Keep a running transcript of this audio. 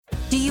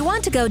Do you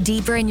want to go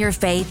deeper in your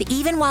faith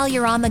even while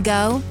you're on the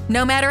go?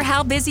 No matter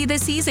how busy the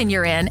season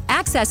you're in,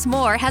 Access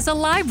More has a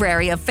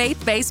library of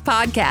faith-based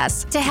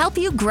podcasts to help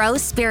you grow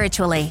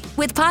spiritually.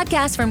 With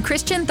podcasts from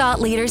Christian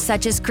thought leaders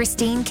such as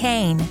Christine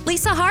Kane,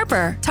 Lisa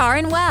Harper,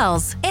 Taryn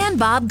Wells, and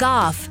Bob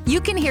Goff. You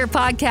can hear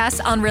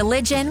podcasts on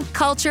religion,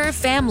 culture,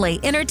 family,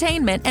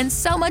 entertainment, and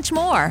so much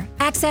more.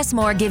 Access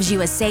More gives you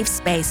a safe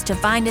space to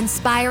find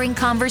inspiring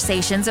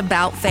conversations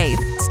about faith.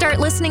 Start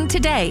listening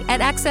today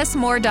at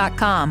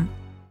accessmore.com.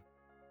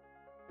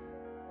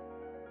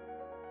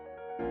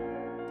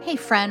 Hey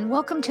friend,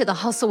 welcome to the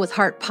Hustle with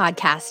Heart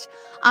podcast.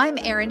 I'm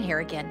Erin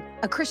Harrigan,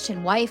 a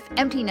Christian wife,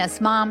 empty nest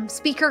mom,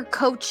 speaker,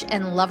 coach,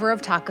 and lover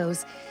of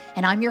tacos.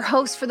 And I'm your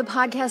host for the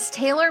podcast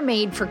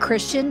tailor-made for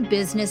Christian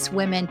business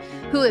women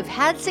who have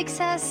had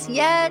success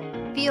yet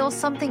feel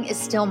something is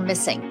still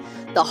missing.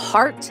 The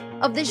heart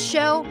of this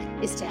show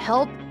is to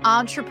help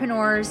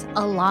entrepreneurs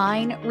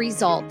align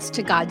results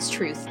to God's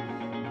truth.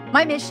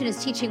 My mission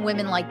is teaching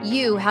women like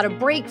you how to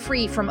break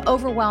free from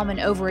overwhelm and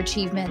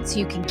overachievement so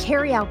you can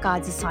carry out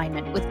God's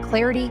assignment with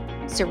clarity,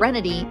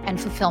 serenity, and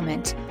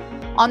fulfillment.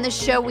 On this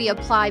show, we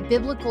apply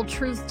biblical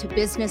truth to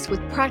business with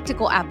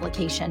practical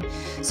application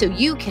so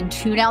you can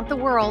tune out the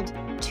world,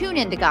 tune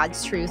into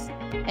God's truth,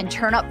 and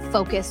turn up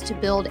focus to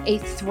build a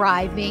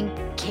thriving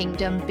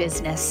kingdom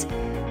business.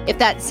 If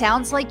that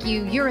sounds like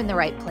you, you're in the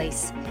right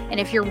place. And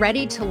if you're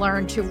ready to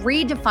learn to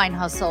redefine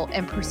hustle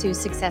and pursue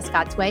success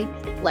God's way,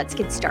 let's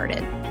get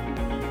started.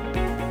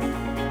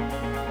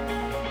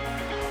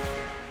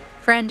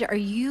 Friend, are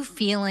you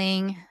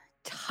feeling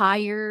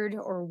tired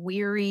or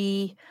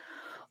weary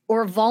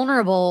or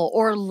vulnerable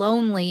or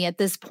lonely at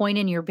this point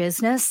in your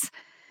business?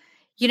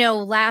 You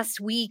know,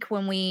 last week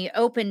when we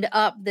opened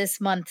up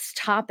this month's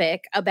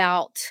topic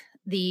about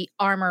the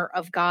armor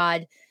of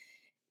God,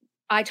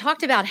 I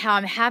talked about how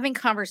I'm having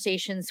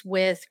conversations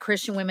with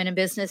Christian women in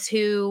business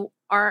who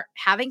are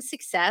having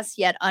success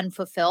yet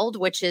unfulfilled,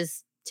 which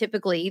is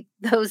typically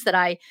those that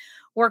I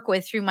work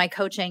with through my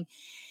coaching.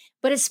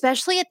 But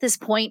especially at this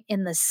point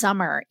in the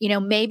summer, you know,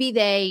 maybe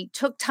they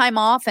took time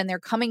off and they're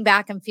coming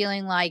back and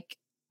feeling like,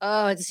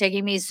 oh, it's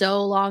taking me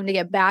so long to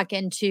get back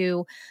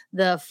into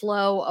the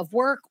flow of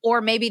work.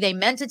 Or maybe they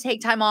meant to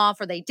take time off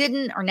or they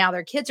didn't, or now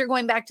their kids are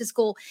going back to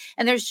school.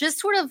 And there's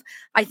just sort of,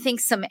 I think,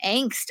 some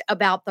angst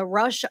about the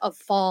rush of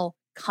fall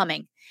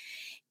coming.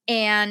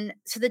 And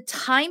so the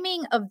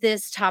timing of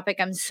this topic,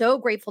 I'm so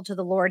grateful to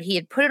the Lord. He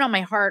had put it on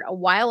my heart a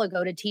while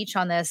ago to teach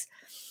on this.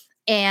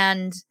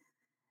 And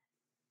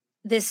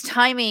this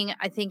timing,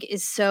 I think,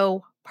 is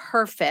so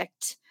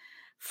perfect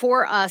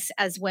for us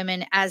as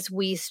women as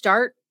we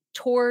start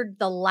toward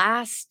the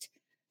last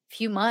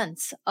few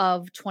months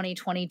of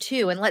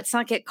 2022. And let's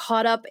not get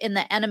caught up in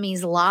the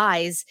enemy's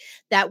lies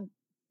that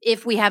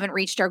if we haven't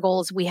reached our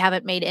goals, we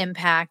haven't made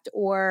impact,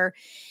 or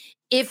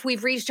if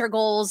we've reached our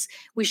goals,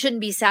 we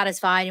shouldn't be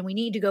satisfied and we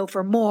need to go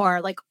for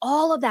more. Like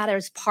all of that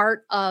is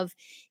part of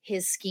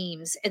his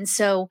schemes. And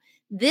so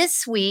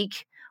this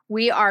week,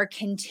 we are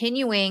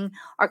continuing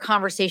our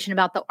conversation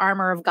about the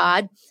armor of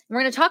God. We're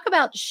going to talk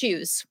about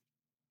shoes.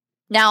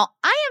 Now,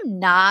 I am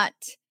not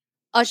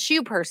a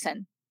shoe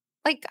person.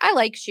 Like, I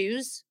like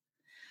shoes.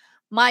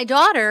 My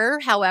daughter,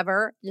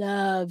 however,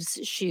 loves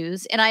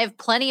shoes. And I have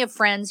plenty of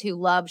friends who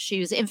love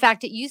shoes. In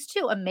fact, it used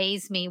to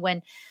amaze me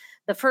when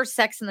the first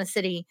Sex and the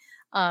City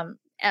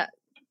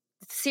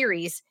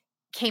series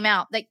came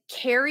out that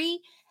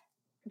Carrie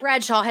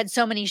Bradshaw had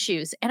so many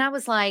shoes. And I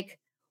was like,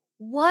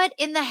 what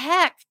in the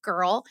heck,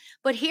 girl?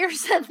 But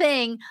here's the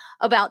thing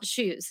about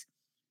shoes.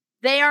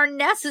 They are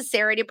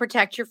necessary to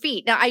protect your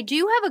feet. Now, I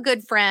do have a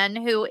good friend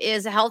who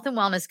is a health and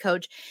wellness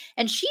coach,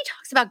 and she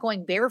talks about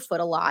going barefoot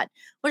a lot,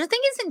 which I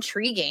think is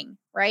intriguing,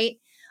 right?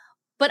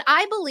 But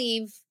I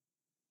believe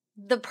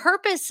the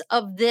purpose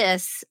of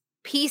this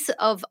piece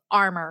of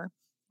armor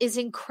is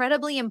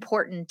incredibly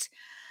important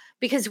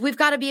because we've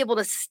got to be able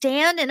to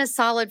stand in a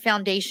solid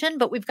foundation,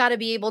 but we've got to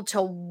be able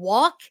to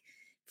walk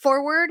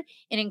forward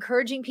in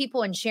encouraging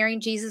people and sharing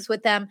Jesus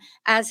with them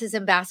as his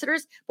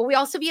ambassadors, but we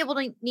also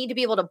need to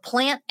be able to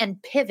plant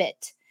and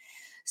pivot.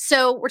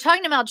 So we're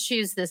talking about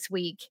shoes this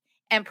week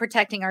and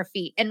protecting our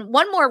feet. And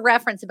one more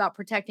reference about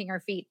protecting our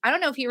feet. I don't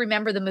know if you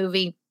remember the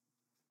movie.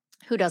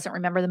 Who doesn't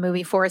remember the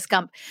movie Forrest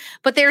Gump?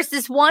 But there's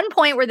this one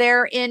point where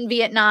they're in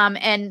Vietnam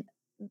and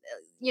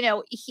you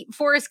know,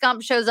 Forrest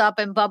Gump shows up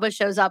and Bubba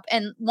shows up.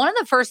 And one of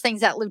the first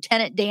things that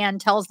Lieutenant Dan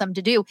tells them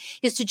to do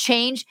is to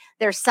change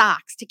their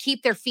socks to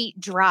keep their feet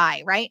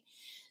dry, right?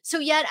 So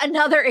yet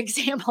another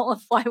example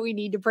of why we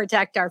need to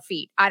protect our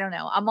feet. I don't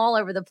know. I'm all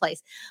over the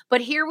place.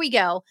 But here we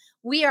go.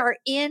 We are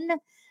in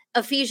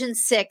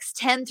Ephesians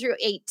 6:10 through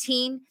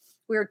 18.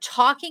 We're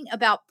talking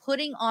about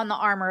putting on the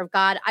armor of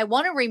God. I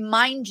want to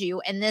remind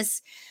you, and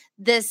this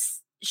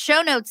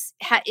show notes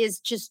is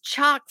just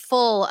chock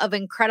full of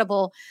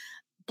incredible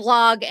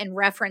blog and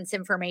reference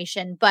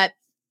information. But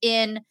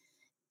in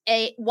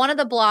one of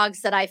the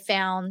blogs that I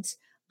found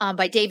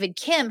by David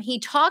Kim, he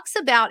talks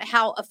about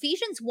how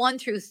Ephesians 1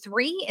 through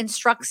 3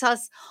 instructs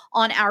us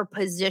on our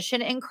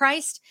position in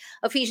Christ.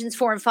 Ephesians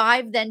 4 and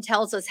 5 then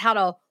tells us how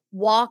to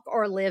walk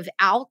or live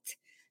out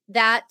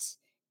that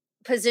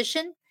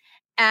position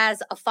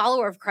as a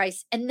follower of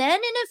Christ. And then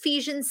in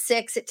Ephesians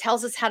 6, it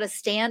tells us how to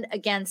stand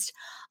against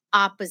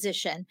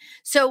opposition.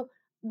 So,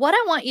 what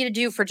I want you to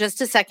do for just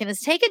a second is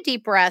take a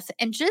deep breath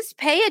and just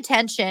pay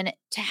attention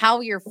to how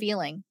you're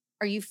feeling.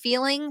 Are you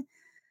feeling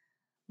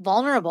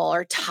vulnerable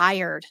or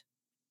tired?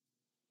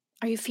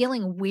 Are you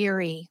feeling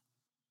weary?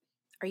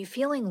 Are you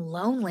feeling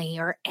lonely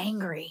or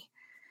angry?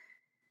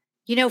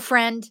 You know,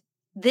 friend,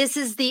 this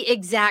is the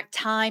exact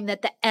time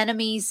that the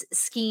enemy's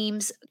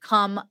schemes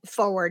come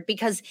forward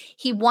because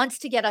he wants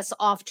to get us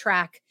off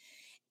track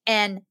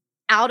and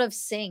out of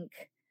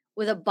sync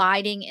with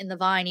abiding in the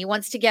vine. He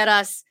wants to get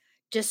us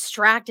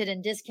distracted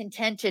and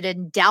discontented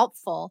and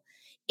doubtful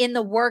in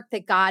the work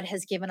that God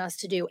has given us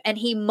to do. And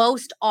he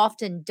most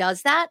often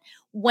does that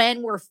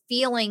when we're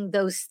feeling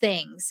those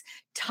things: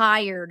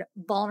 tired,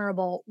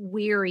 vulnerable,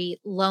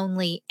 weary,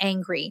 lonely,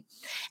 angry.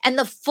 And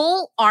the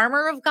full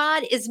armor of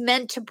God is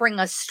meant to bring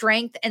us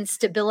strength and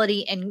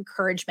stability and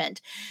encouragement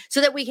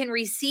so that we can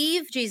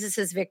receive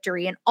Jesus's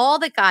victory and all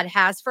that God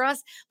has for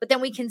us, but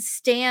then we can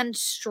stand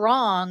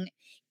strong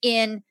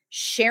in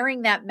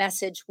sharing that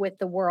message with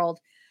the world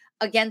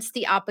against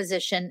the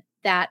opposition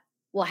that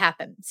will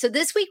happen. So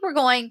this week we're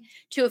going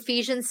to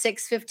Ephesians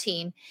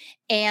 6:15,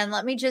 and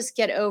let me just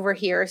get over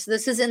here. So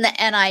this is in the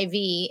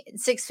NIV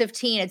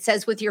 6:15. It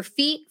says, with your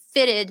feet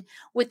fitted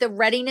with the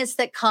readiness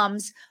that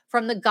comes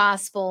from the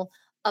gospel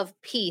of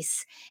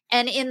peace.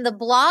 And in the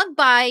blog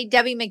by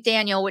Debbie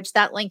McDaniel, which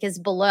that link is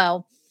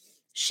below,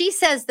 she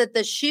says that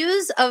the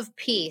shoes of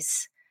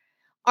peace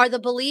are the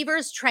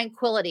believer's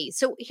tranquility.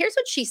 So here's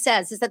what she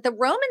says, is that the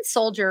Roman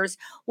soldiers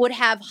would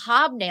have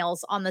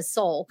hobnails on the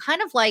sole,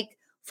 kind of like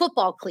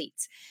football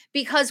cleats,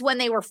 because when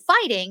they were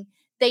fighting,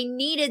 they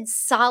needed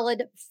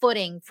solid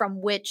footing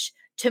from which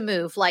to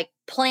move, like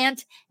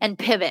plant and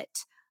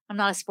pivot. I'm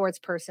not a sports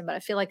person, but I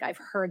feel like I've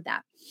heard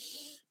that.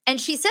 And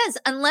she says,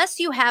 unless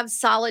you have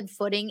solid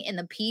footing in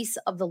the peace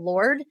of the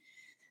Lord,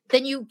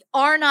 then you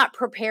are not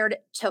prepared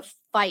to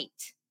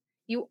fight.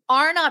 You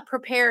are not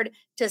prepared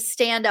to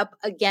stand up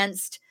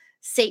against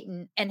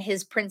Satan and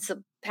his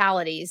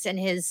principalities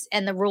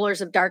and the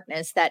rulers of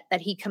darkness that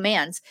he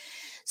commands.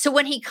 So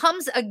when he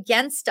comes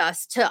against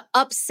us to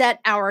upset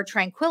our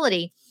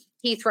tranquility,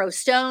 he throws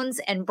stones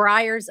and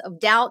briars of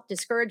doubt,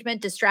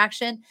 discouragement,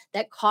 distraction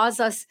that cause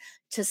us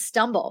to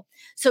stumble.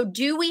 So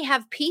do we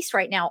have peace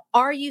right now?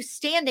 Are you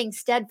standing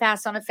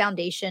steadfast on a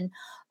foundation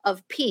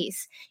of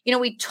peace? You know,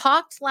 we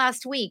talked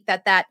last week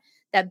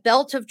that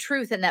belt of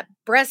truth and that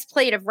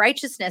breastplate of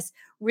righteousness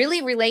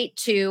really relate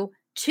to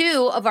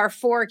two of our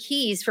four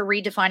keys for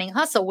redefining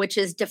hustle, which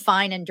is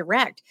define and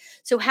direct.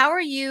 So how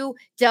are you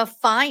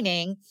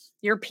defining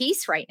your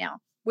peace right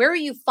now? Where are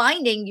you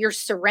finding your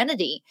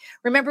serenity?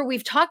 Remember,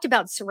 we've talked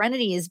about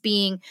serenity as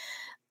being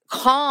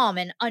calm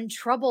and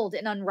untroubled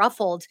and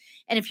unruffled.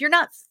 And if you're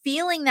not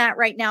feeling that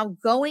right now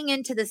going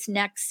into this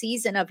next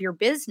season of your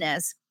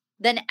business,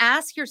 then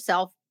ask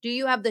yourself, do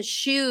you have the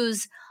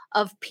shoes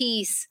of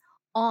peace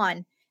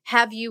on?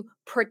 Have you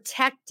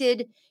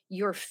protected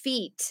your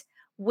feet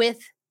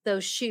with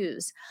those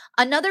shoes?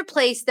 Another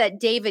place that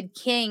David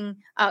Kim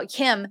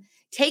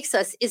takes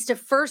us is to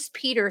 1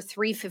 Peter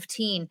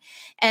 3:15.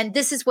 And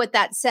this is what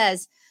that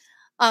says.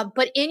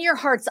 But in your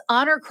hearts,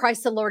 honor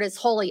Christ the Lord as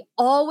holy,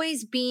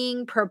 always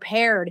being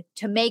prepared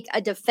to make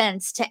a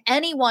defense to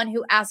anyone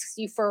who asks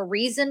you for a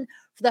reason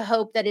for the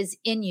hope that is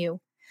in you.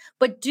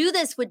 But do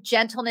this with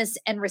gentleness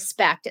and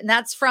respect. And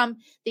that's from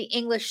the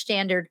English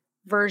Standard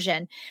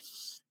Version.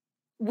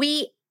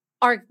 We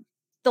are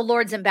the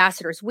Lord's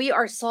ambassadors. We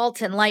are salt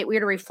and light. We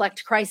are to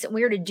reflect Christ, and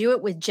we are to do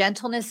it with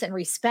gentleness and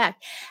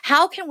respect.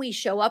 How can we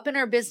show up in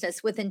our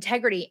business with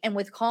integrity and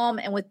with calm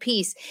and with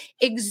peace,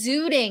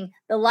 exuding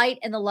the light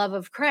and the love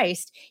of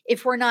Christ,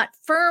 if we're not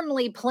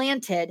firmly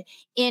planted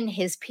in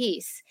his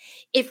peace?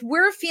 If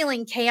we're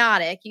feeling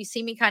chaotic, you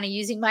see me kind of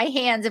using my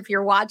hands. If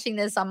you're watching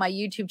this on my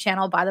YouTube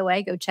channel, by the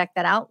way, go check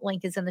that out.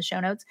 Link is in the show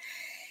notes.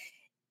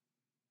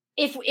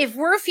 If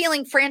we're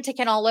feeling frantic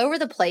and all over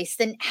the place,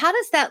 then how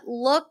does that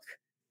look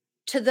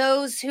to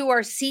those who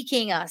are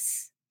seeking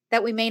us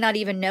that we may not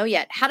even know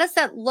yet? How does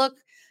that look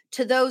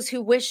to those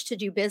who wish to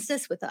do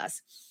business with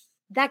us?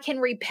 That can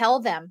repel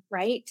them,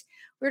 right?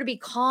 We're to be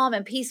calm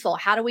and peaceful.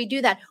 How do we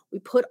do that? We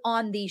put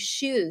on these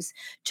shoes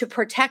to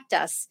protect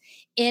us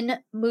in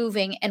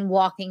moving and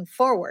walking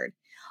forward.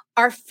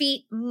 Our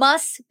feet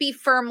must be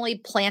firmly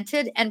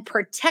planted and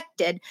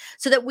protected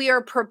so that we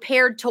are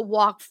prepared to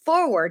walk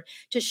forward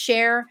to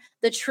share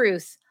the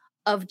truth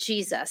of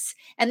Jesus.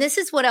 And this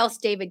is what else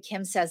David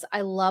Kim says.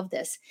 I love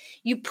this.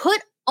 You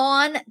put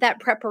on that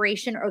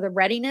preparation or the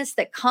readiness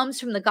that comes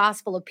from the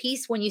gospel of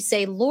peace when you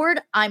say,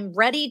 Lord, I'm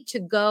ready to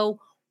go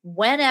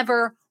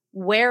whenever,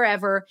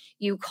 wherever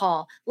you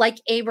call.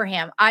 Like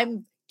Abraham,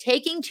 I'm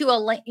taking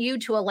you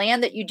to a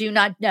land that you do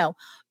not know.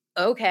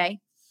 Okay.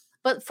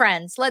 But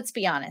friends, let's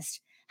be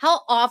honest.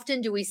 How often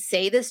do we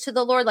say this to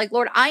the Lord? Like,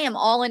 Lord, I am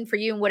all in for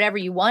you and whatever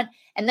you want.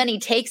 And then he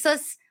takes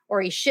us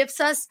or he shifts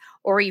us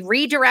or he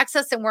redirects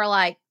us. And we're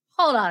like,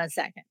 hold on a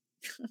second.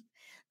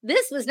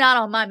 This was not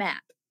on my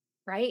map.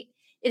 right?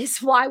 It is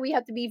why we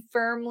have to be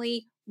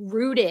firmly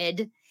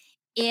rooted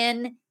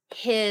in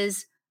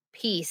his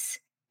peace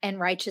and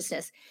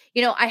righteousness.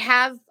 I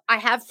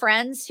have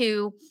friends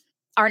who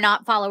are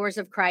not followers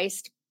of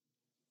Christ.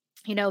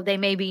 They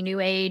may be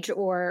new age,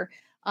 or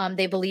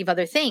they believe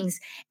other things.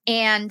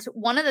 And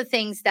one of the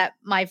things that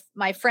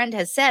my friend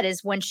has said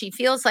is, when she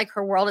feels like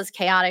her world is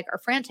chaotic or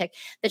frantic,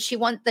 that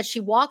she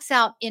walks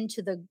out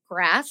into the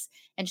grass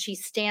and she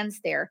stands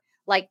there,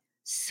 like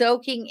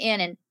soaking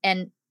in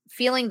and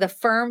feeling the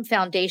firm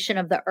foundation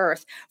of the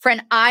earth.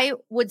 Friend, I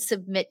would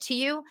submit to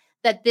you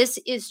that this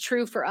is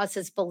true for us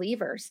as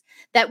believers,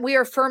 that we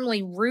are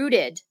firmly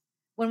rooted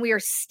when we are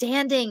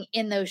standing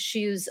in those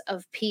shoes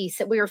of peace,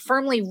 that we are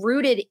firmly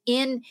rooted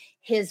in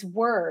his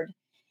word.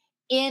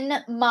 In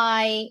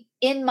my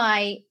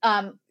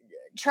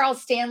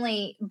Charles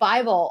Stanley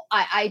Bible,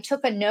 I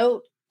took a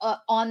note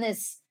on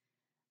this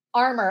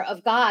armor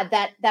of God,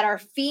 that our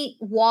feet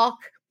walk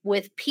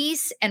with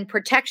peace and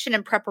protection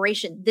and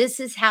preparation.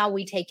 This is how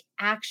we take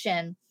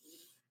action.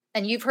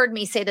 And you've heard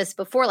me say this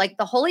before, like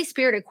the Holy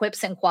Spirit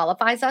equips and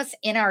qualifies us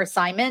in our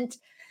assignment,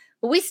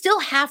 but we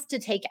still have to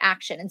take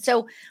action. And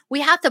so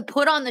we have to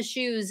put on the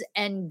shoes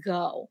and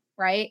go,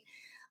 right?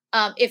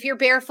 If you're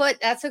barefoot,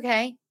 that's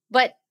okay.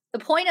 But the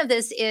point of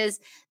this is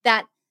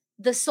that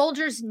the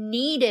soldiers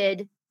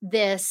needed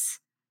this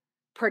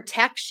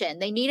protection.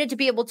 They needed to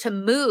be able to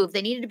move.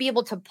 They needed to be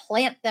able to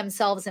plant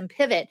themselves and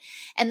pivot.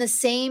 And the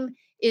same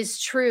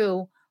is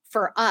true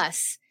for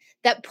us,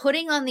 that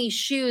putting on these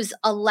shoes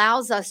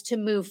allows us to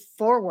move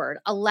forward,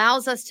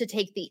 allows us to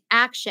take the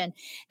action,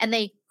 and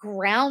they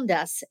ground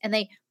us and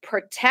they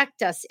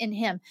protect us in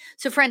him.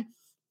 So friend,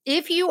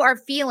 if you are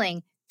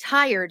feeling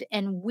tired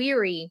and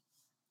weary,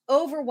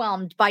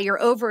 overwhelmed by your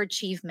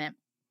overachievement,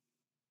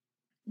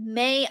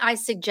 may I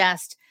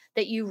suggest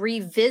that you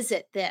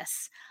revisit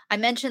this. I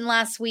mentioned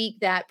last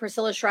week that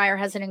Priscilla Schreier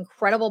has an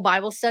incredible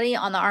Bible study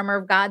on the armor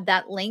of God.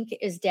 That link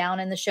is down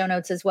in the show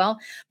notes as well.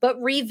 But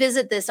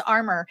revisit this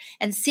armor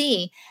and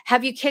see,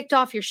 have you kicked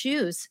off your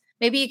shoes?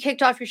 Maybe you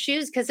kicked off your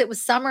shoes because it was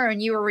summer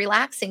and you were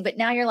relaxing, but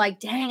now you're like,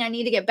 dang, I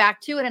need to get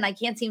back to it and I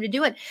can't seem to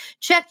do it.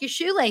 Check your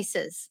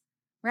shoelaces,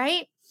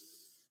 right?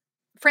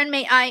 Friend,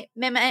 may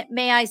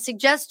I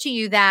suggest to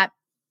you that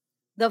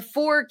the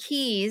 4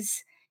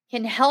 keys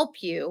can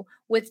help you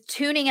with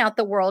tuning out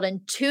the world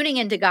and tuning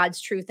into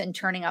God's truth and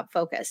turning up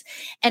focus.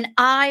 And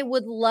I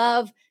would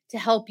love to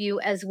help you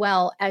as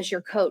well as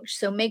your coach.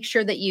 So make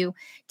sure that you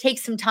take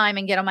some time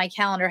and get on my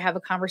calendar, have a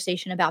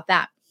conversation about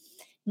that.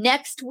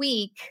 Next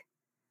week,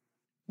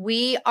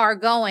 we are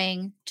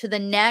going to the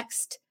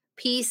next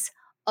piece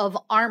of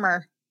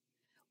armor,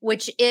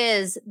 which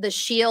is the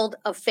shield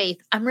of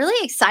faith. I'm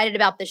really excited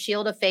about the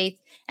shield of faith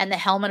and the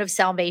helmet of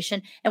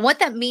salvation and what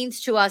that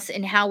means to us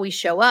in how we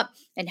show up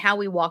and how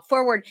we walk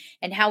forward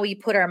and how we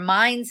put our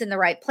minds in the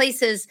right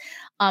places,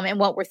 and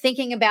what we're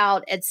thinking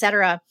about,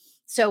 etc.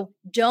 So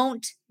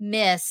don't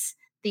miss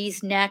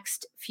these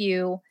next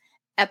few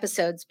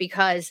episodes,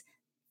 because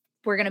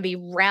we're going to be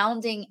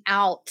rounding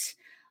out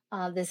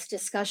this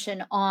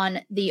discussion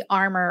on the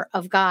armor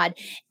of God.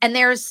 And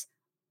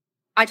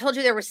I told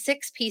you there were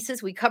 6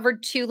 pieces. We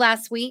covered 2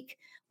 last week.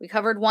 We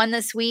covered 1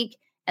 this week.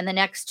 And the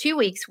next 2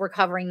 weeks, we're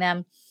covering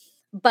them.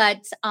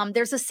 But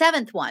there's a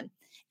 7th one.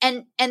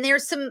 And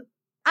there's some,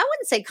 I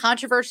wouldn't say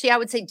controversy, I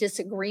would say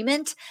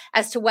disagreement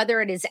as to whether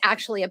it is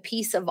actually a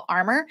piece of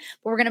armor.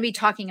 But we're going to be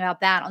talking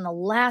about that on the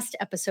last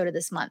episode of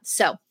this month.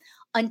 So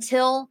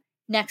until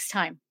next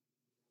time,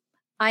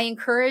 I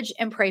encourage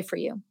and pray for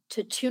you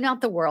to tune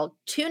out the world,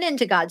 tune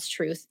into God's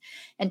truth,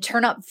 and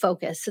turn up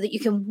focus so that you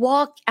can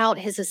walk out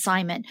his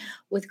assignment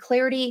with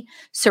clarity,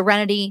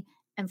 serenity,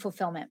 and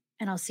fulfillment.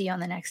 And I'll see you on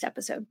the next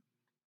episode.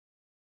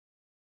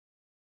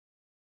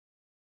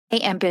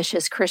 Hey,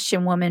 ambitious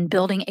Christian woman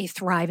building a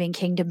thriving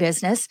kingdom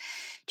business.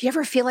 Do you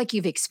ever feel like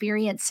you've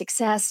experienced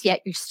success, yet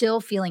you're still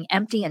feeling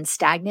empty and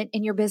stagnant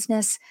in your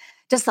business?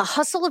 Does the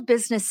hustle of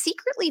business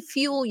secretly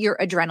fuel your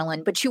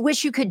adrenaline, but you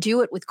wish you could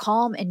do it with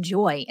calm and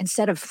joy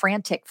instead of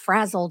frantic,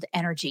 frazzled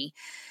energy?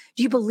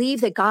 Do you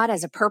believe that God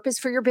has a purpose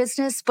for your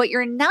business, but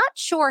you're not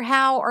sure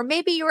how, or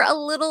maybe you're a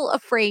little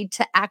afraid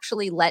to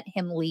actually let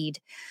him lead?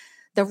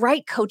 The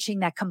right coaching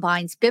that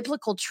combines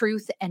biblical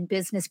truth and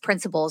business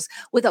principles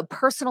with a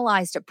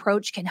personalized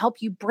approach can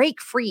help you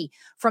break free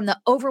from the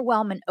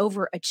overwhelm and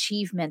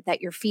overachievement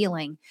that you're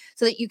feeling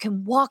so that you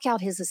can walk out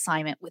his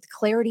assignment with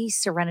clarity,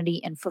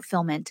 serenity, and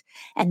fulfillment.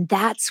 And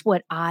that's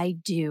what I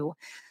do.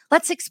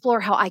 Let's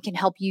explore how I can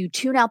help you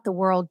tune out the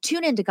world,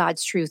 tune into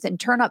God's truth, and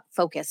turn up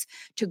focus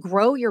to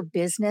grow your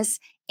business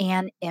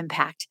and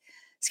impact.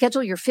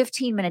 Schedule your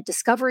 15-minute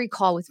discovery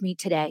call with me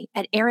today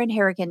at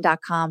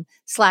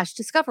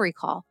erinharrigan.com/discovery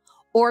call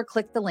or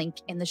click the link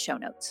in the show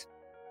notes.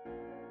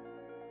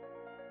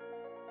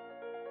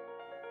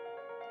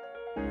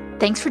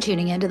 Thanks for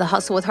tuning in to the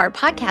Hustle with Heart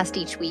podcast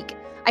each week.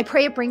 I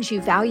pray it brings you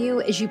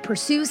value as you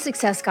pursue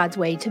success God's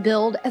way to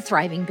build a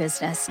thriving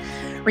business.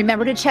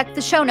 Remember to check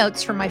the show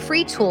notes for my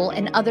free tool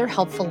and other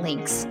helpful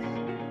links.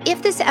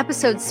 If this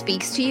episode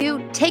speaks to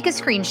you, take a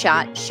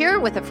screenshot, share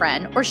it with a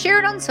friend, or share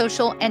it on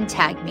social and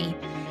tag me.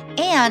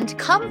 And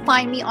come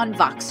find me on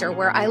Voxer,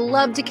 where I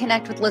love to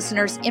connect with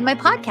listeners in my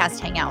podcast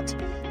hangout.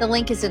 The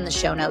link is in the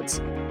show notes.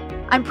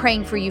 I'm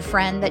praying for you,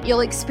 friend, that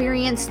you'll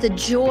experience the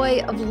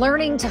joy of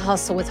learning to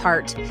hustle with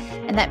heart,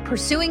 and that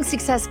pursuing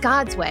success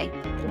God's way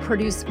will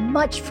produce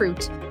much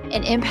fruit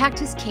and impact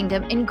His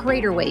kingdom in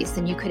greater ways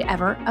than you could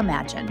ever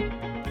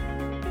imagine.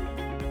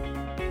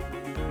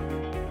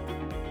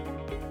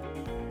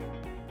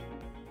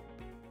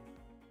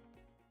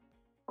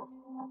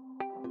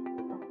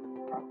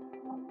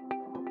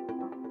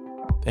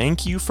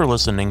 Thank you for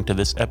listening to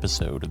this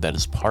episode that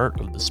is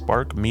part of the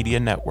Spark Media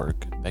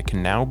Network that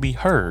can now be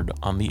heard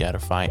on the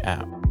Edify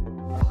app.